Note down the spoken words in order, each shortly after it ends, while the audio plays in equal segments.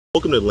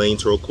Welcome to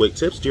Layn Turo Quick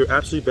Tips. Do your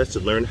absolute best to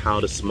learn how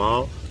to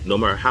smile no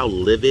matter how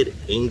livid,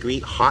 angry,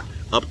 hot,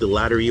 up the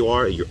ladder you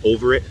are, you're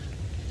over it.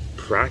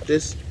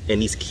 Practice, and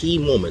these key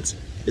moments,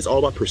 it's all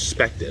about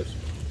perspective.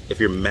 If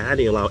you're mad and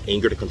you allow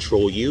anger to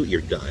control you,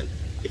 you're done.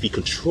 If you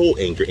control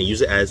anger and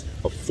use it as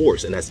a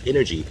force and as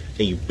energy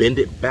and you bend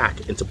it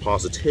back into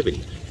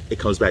positivity, it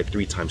comes back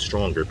 3 times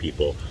stronger,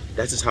 people.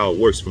 That's just how it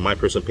works. From my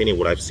personal opinion,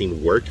 what I've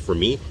seen work for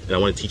me, and I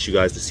want to teach you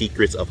guys the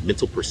secrets of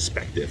mental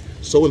perspective.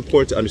 So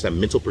important to understand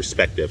mental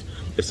perspective.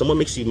 If someone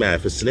makes you mad,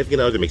 if a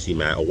significant other makes you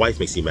mad, a wife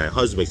makes you mad, a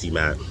husband makes you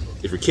mad,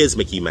 if your kids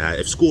make you mad,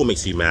 if school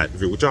makes you mad,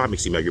 if your job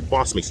makes you mad, your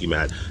boss makes you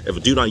mad, if a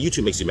dude on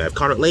YouTube makes you mad, if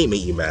Conrad Layn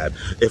made you mad,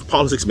 if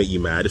politics make you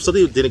mad, if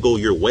something didn't go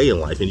your way in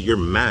life and you're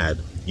mad,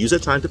 use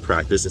that time to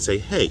practice and say,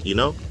 hey, you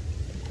know,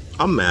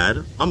 I'm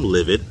mad, I'm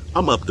livid,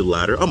 I'm up the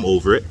ladder, I'm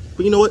over it,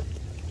 but you know what?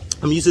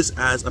 I'm using this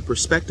as a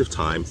perspective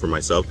time for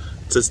myself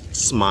to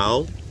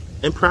smile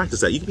and practice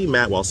that. You can be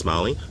mad while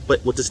smiling,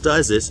 but what this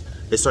does is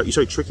you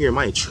start tricking your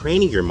mind,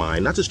 training your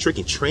mind, not just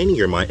tricking, training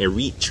your mind and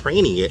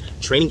retraining it,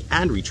 training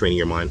and retraining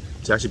your mind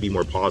to actually be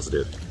more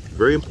positive.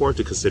 Very important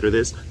to consider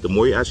this. The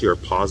more you actually are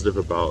positive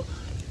about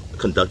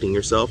conducting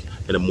yourself,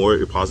 and the more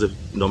you're positive,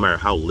 no matter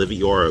how livid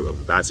you are, a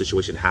bad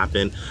situation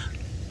happened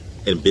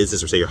in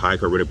business, or say your high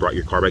car really brought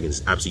your car back and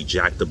it's absolutely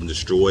jacked up and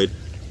destroyed.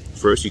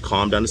 First, you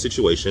calm down the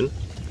situation.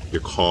 You're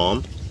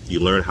calm,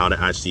 you learn how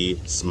to actually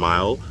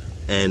smile,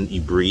 and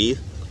you breathe,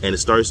 and it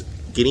starts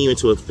getting you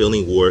into a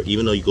feeling where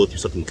even though you go through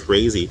something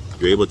crazy,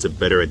 you're able to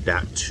better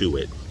adapt to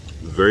it.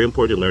 Very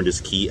important to learn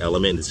this key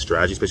element, this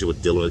strategy, especially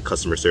with dealing with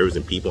customer service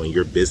and people in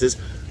your business.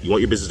 You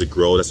want your business to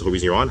grow. That's the whole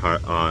reason you're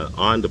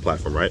on the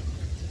platform, right?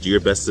 Do your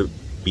best to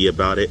be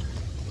about it.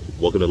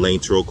 Welcome to Layn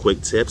Turo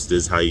Quick Tips.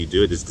 This is how you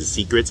do it. This is the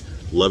secrets.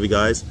 Love you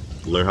guys.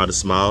 Learn how to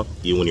smile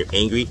even when you're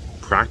angry.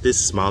 Practice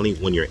smiling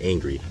when you're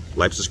angry.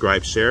 Like,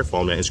 subscribe, share,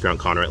 follow me on Instagram,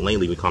 Conrad Layn.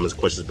 Leave me comments,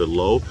 questions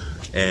below,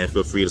 and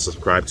feel free to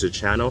subscribe to the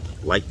channel,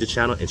 like the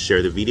channel, and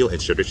share the video,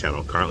 and share the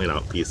channel. Currently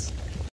out. Peace.